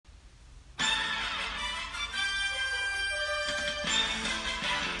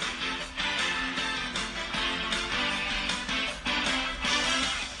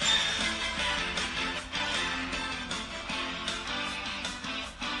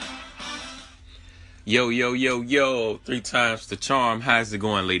Yo, yo, yo, yo, three times the charm. How's it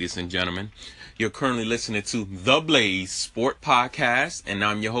going, ladies and gentlemen? You're currently listening to The Blaze Sport Podcast, and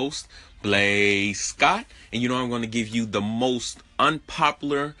I'm your host, Blaze Scott. And I'm going to give you the most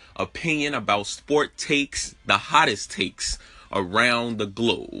unpopular opinion about sport takes, the hottest takes around the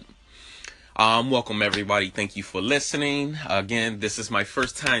globe. Welcome everybody. Thank you for listening. Again, this is my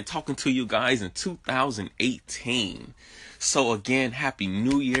first time talking to you guys in 2018. So again, Happy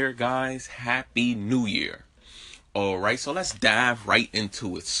New Year, guys. Happy New Year. All right, so let's dive right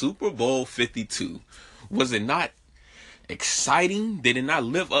into it. Super Bowl 52. Was it not exciting? Did it not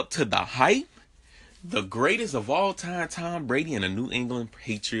live up to the hype? The greatest of all time, Tom Brady and the New England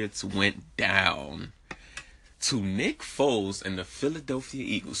Patriots went down to Nick Foles and the Philadelphia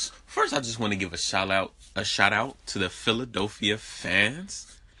Eagles. First, I just want to give a shout out to the Philadelphia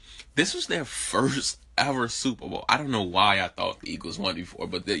fans. This was their first ever Super Bowl. I don't know why I thought the Eagles won before,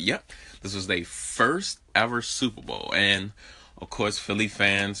 but this was their first ever Super Bowl. And of course, Philly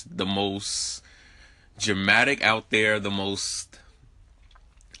fans, the most dramatic out there, they're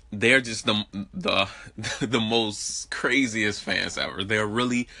just the most craziest fans ever. They're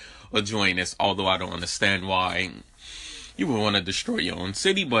really enjoying this, although I don't understand why you would want to destroy your own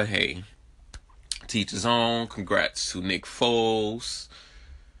city, but hey, teach his own. Congrats to Nick Foles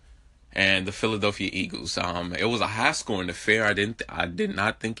and the Philadelphia Eagles. It was a high-scoring affair. I did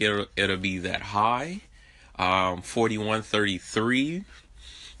not think it'll be that high. 41-33.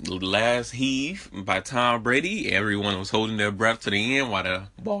 Last heave by Tom Brady. Everyone was holding their breath to the end while the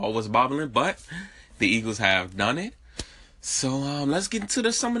ball was bobbling, but the Eagles have done it. So let's get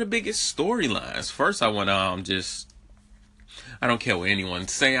into some of the biggest storylines. First, I want to I don't care what anyone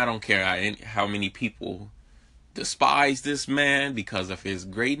say. I don't care how many people despise this man because of his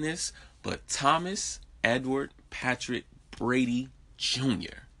greatness, but Thomas Edward Patrick Brady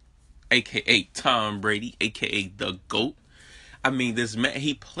Jr., aka Tom Brady, aka the GOAT. I mean, this man,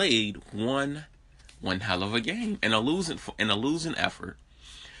 he played one hell of a game in a losing effort.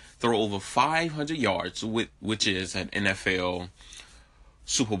 Throw over 500 yards, which is an NFL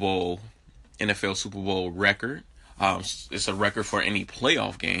Super Bowl record. It's a record for any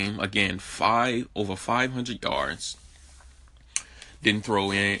playoff game. Again, over 500 yards. Didn't throw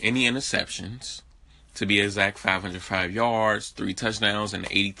in any interceptions. To be exact, 505 yards, 3 touchdowns, and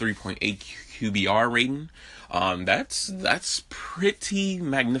 83.8 QBR rating. That's pretty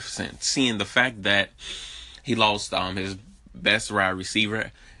magnificent. Seeing the fact that he lost his best wide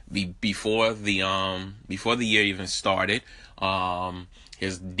receiver before the year even started.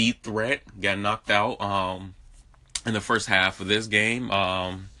 His deep threat got knocked out in the first half of this game.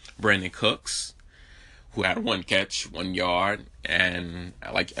 Brandon Cooks, who had 1 catch, 1 yard, and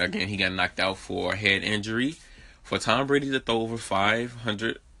he got knocked out for a head injury. For Tom Brady to throw over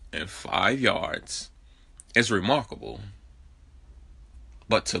 505 yards is remarkable.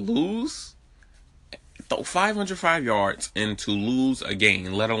 But to lose, throw 505 yards and to lose a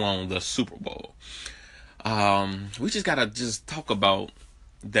game, let alone the Super Bowl. We just gotta talk about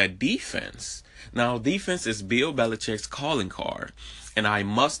that defense. Now, defense is Bill Belichick's calling card, and I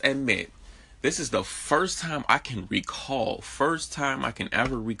must admit, this is the first time I can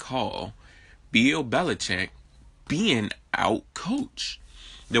ever recall Bill Belichick being out coached.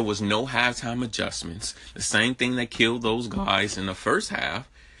 There was no halftime adjustments. The same thing that killed those guys in the first half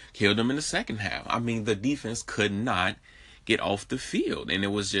killed them in the second half. I mean, the defense could not get off the field, and it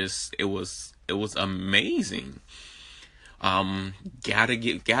was amazing.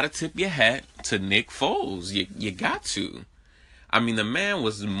 Gotta tip your hat to Nick Foles. You got to. I mean, the man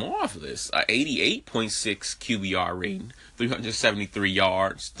was marvelous. 88.6 QBR rating, 373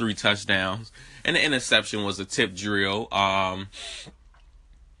 yards, 3 touchdowns, and the interception was a tip drill.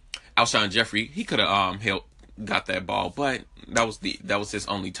 Alshon Jeffrey, he could have got that ball, but that was his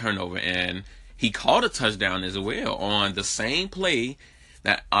only turnover, and he caught a touchdown as well on the same play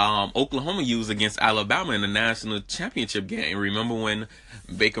that Oklahoma used against Alabama in the national championship game. Remember when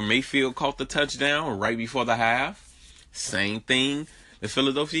Baker Mayfield caught the touchdown right before the half? Same thing the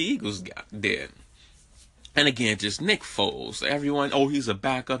Philadelphia Eagles did. And again, just Nick Foles. Everyone, he's a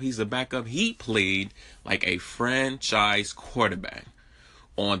backup. He played like a franchise quarterback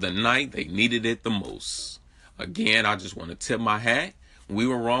on the night they needed it the most. Again, I just want to tip my hat. We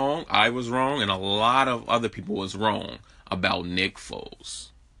were wrong. I was wrong. And a lot of other people was wrong about Nick Foles.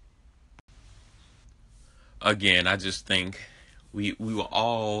 Again, I just think we were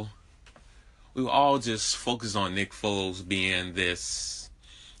all just focused on Nick Foles being this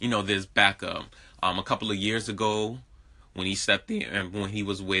backup. A couple of years ago, when he stepped in and when he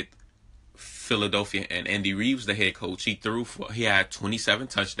was with Philadelphia and Andy Reeves, the head coach, he had 27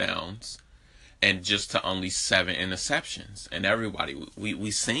 touchdowns and just to only 7 interceptions. And everybody,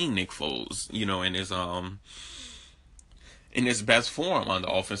 we seen Nick Foles, in his best form on the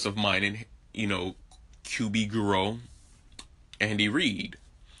offensive minded, QB guru, Andy Reid.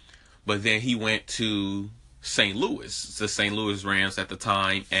 But then he went to St. Louis, the St. Louis Rams at the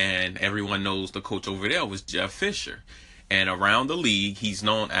time, and everyone knows the coach over there was Jeff Fisher. And around the league, he's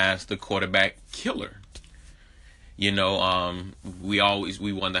known as the quarterback killer. We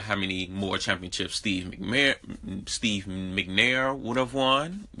wonder how many more championships Steve McNair would have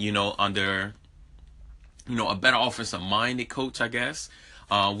won, under, a better offensive minded coach, I guess.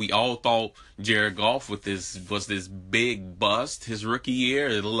 We all thought Jared Goff was this big bust his rookie year.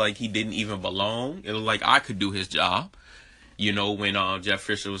 It looked like he didn't even belong. It looked like I could do his job. When Jeff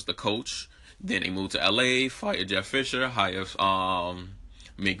Fisher was the coach, then they moved to LA, fired Jeff Fisher, hired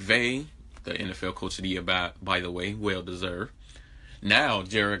McVay, the NFL Coach of the Year, by the way, well deserved. Now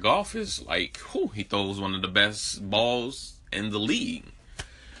Jared Goff is like, he throws one of the best balls in the league.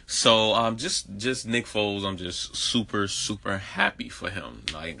 So just Nick Foles, I'm just super, super happy for him.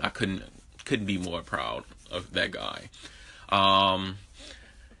 Like, I couldn't be more proud of that guy. Wow,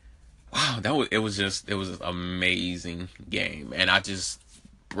 it was an amazing game. And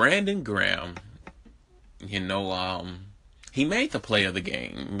Brandon Graham, he made the play of the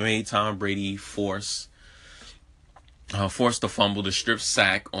game. Made Tom Brady force the fumble, the strip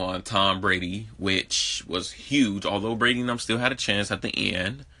sack on Tom Brady, which was huge. Although Brady and them still had a chance at the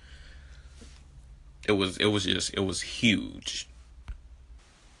end, it was huge.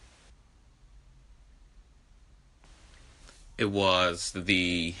 It was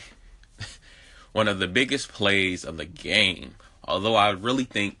one of the biggest plays of the game. Although I really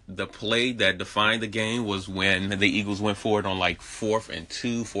think the play that defined the game was when the Eagles went forward on like 4th and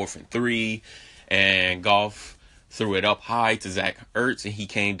 2, 4th and 3, and Goff threw it up high to Zach Ertz, and he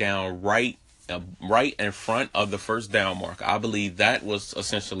came down right in front of the first down mark. I believe that was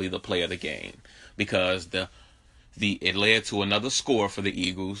essentially the play of the game, because it led to another score for the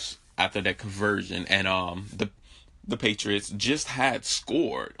Eagles after that conversion, and the Patriots just had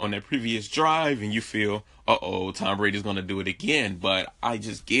scored on their previous drive, and you feel, Tom Brady's going to do it again. But I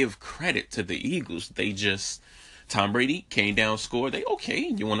just give credit to the Eagles. Tom Brady came down, scored.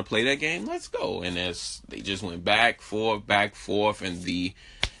 You want to play that game? Let's go. And they just went back, forth, and the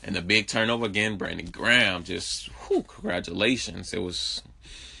big turnover again. Brandon Graham, congratulations. It was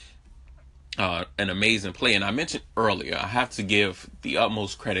an amazing play. And I mentioned earlier, I have to give the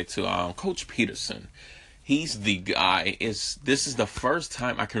utmost credit to Coach Peterson. He's the guy. This is the first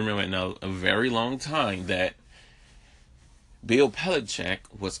time I can remember in a very long time that Bill Belichick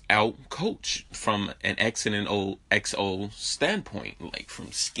was out-coached from an X and an XO standpoint, like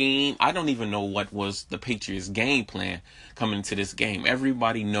from scheme. I don't even know what was the Patriots' game plan coming into this game.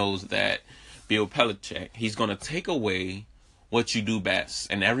 Everybody knows that Bill Belichick, he's going to take away what you do best.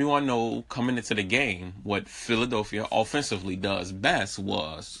 And everyone know coming into the game what Philadelphia offensively does best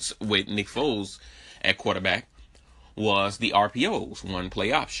was, with Nick Foles at quarterback, was the RPOs, one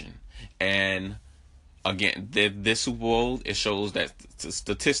play option. And again, this Super Bowl, it shows that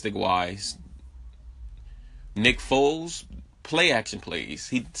statistic-wise, Nick Foles' play action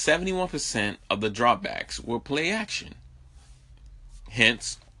plays, 71% of the dropbacks were play action.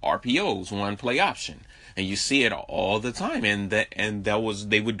 Hence, RPOs, one play option. And you see it all the time. And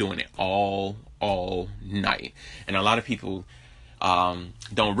they were doing it all night. And a lot of people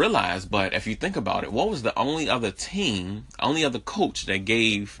don't realize, but if you think about it, what was the only other coach that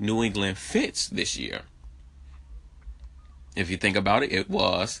gave New England fits this year? If you think about it, it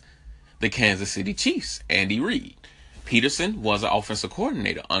was the Kansas City Chiefs, Andy Reid. Peterson was an offensive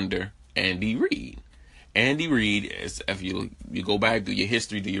coordinator under Andy Reid. Andy Reid, if you go back, do your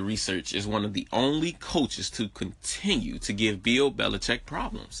history, do your research, is one of the only coaches to continue to give Bill Belichick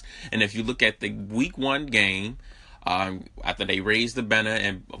problems. And if you look at the Week 1 game, after they raised the banner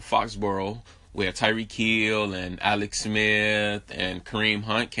in Foxborough, where Tyreek Hill and Alex Smith and Kareem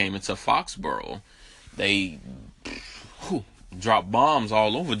Hunt came into Foxborough, they dropped bombs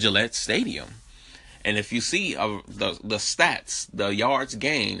all over Gillette Stadium. And if you see the stats, the yards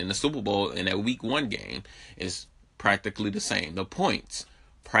gained in the Super Bowl in that Week 1 game is practically the same. The points,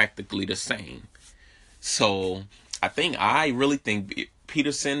 practically the same. So I really think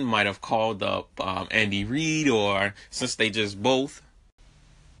Peterson might have called up Andy Reid, or since they're both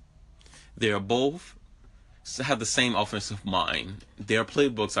have the same offensive mind. Their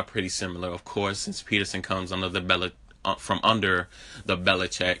playbooks are pretty similar, of course, since Peterson comes under from under the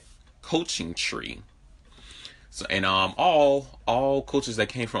Belichick coaching tree. So, and all coaches that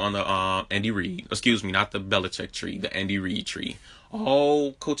came from under Andy Reid, excuse me, not the Belichick tree, the Andy Reid tree,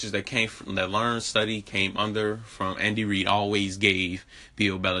 all coaches that learned, study, came under from Andy Reid always gave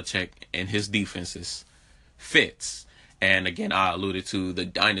Bill Belichick and his defenses fits. And again, I alluded to the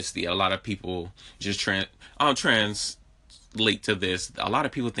dynasty. A lot of people just translate to this. A lot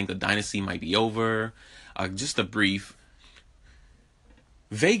of people think the dynasty might be over. Just a brief.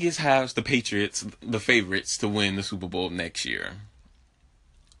 Vegas has the Patriots, the favorites to win the Super Bowl next year.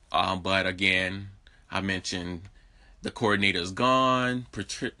 But again, I mentioned the coordinator's gone.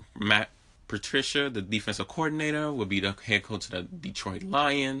 Patricia, the defensive coordinator, will be the head coach of the Detroit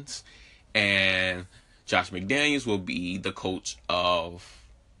Lions. And Josh McDaniels will be the coach of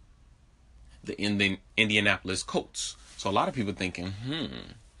the Indianapolis Colts. So a lot of people thinking,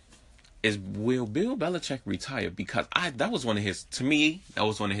 will Bill Belichick retire? Because that was one of his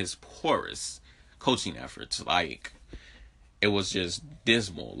poorest coaching efforts. Like, it was just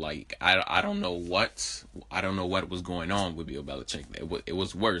dismal. Like, I don't know what was going on with Bill Belichick. It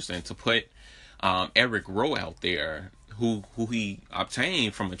was worse. And to put Eric Rowe out there, who he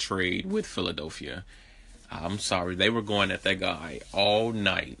obtained from a trade with Philadelphia, I'm sorry, they were going at that guy all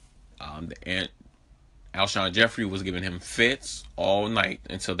night. And Alshon Jeffrey was giving him fits all night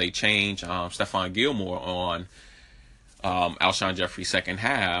until they changed Stephon Gilmore on Alshon Jeffrey's second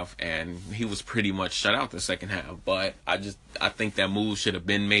half, and he was pretty much shut out the second half. But I think that move should have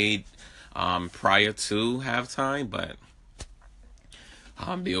been made prior to halftime. But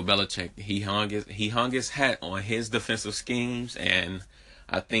Bill Belichick, he hung his hat on his defensive schemes, and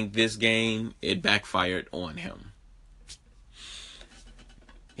I think this game it backfired on him.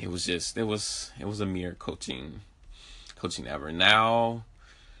 It was a mere coaching error. Now,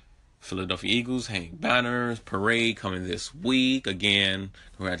 Philadelphia Eagles hang banners, parade coming this week. Again,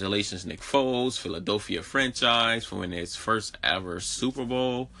 congratulations, Nick Foles, Philadelphia franchise, for winning its first ever Super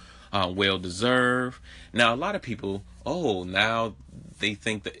Bowl. Well deserved. Now, a lot of people, now they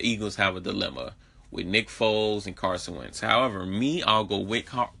think the Eagles have a dilemma with Nick Foles and Carson Wentz. However, I'll go with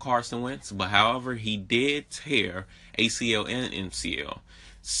Carson Wentz, but however, he did tear ACL and MCL.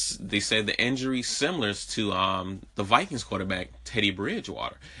 They said the injury similar to the Vikings quarterback Teddy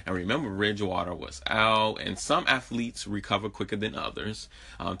Bridgewater. And remember, Bridgewater was out, and some athletes recover quicker than others.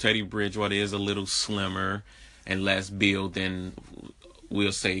 Teddy Bridgewater is a little slimmer and less built than,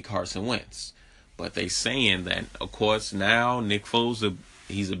 we'll say, Carson Wentz. But they saying that, of course, now Nick Foles,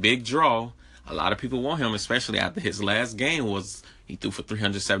 he's a big draw. A lot of people want him, especially after his last game he threw for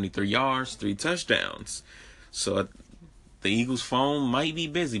 373 yards, 3 touchdowns. So the Eagles' phone might be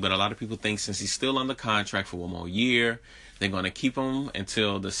busy, but a lot of people think since he's still under contract for one more year, they're going to keep him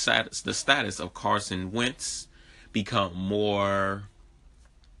until the status of Carson Wentz become more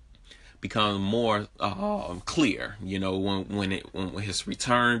clear. You know, when his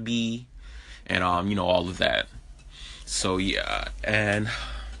return be, and all of that. So yeah, and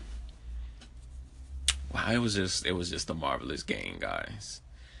wow, it was just a marvelous game, guys.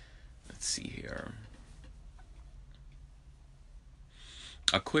 Let's see here.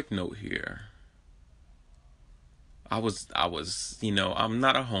 A quick note here. I was, I'm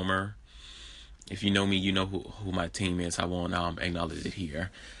not a homer. If you know me, you know who my team is. I won't acknowledge it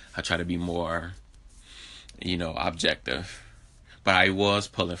here. I try to be more, objective. But I was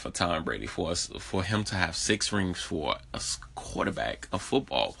pulling for Tom Brady for him to have 6 rings, for a quarterback, a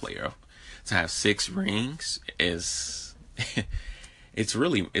football player, to have 6 rings is it's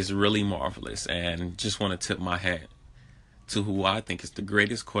really marvelous. And just want to tip my hat to who I think is the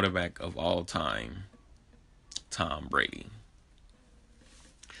greatest quarterback of all time, Tom Brady.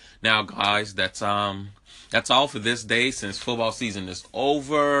 Now, guys, that's all for this day, since football season is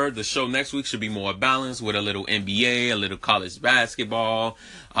over. The show next week should be more balanced with a little NBA, a little college basketball,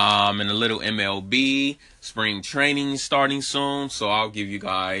 and a little MLB. Spring training starting soon, so I'll give you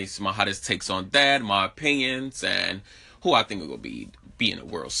guys my hottest takes on that, my opinions, and who I think will be in the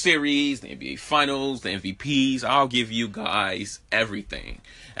World Series, the NBA Finals, the MVPs. I'll give you guys everything.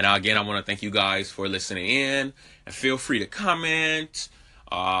 And again, I want to thank you guys for listening in, and feel free to comment.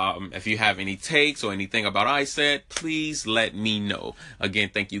 If you have any takes or anything about I said, please let me know. Again,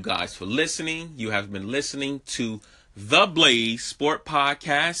 thank you guys for listening. You have been listening to The Blaze Sport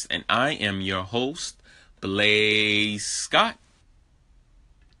Podcast, and I am your host, Blaze Scott.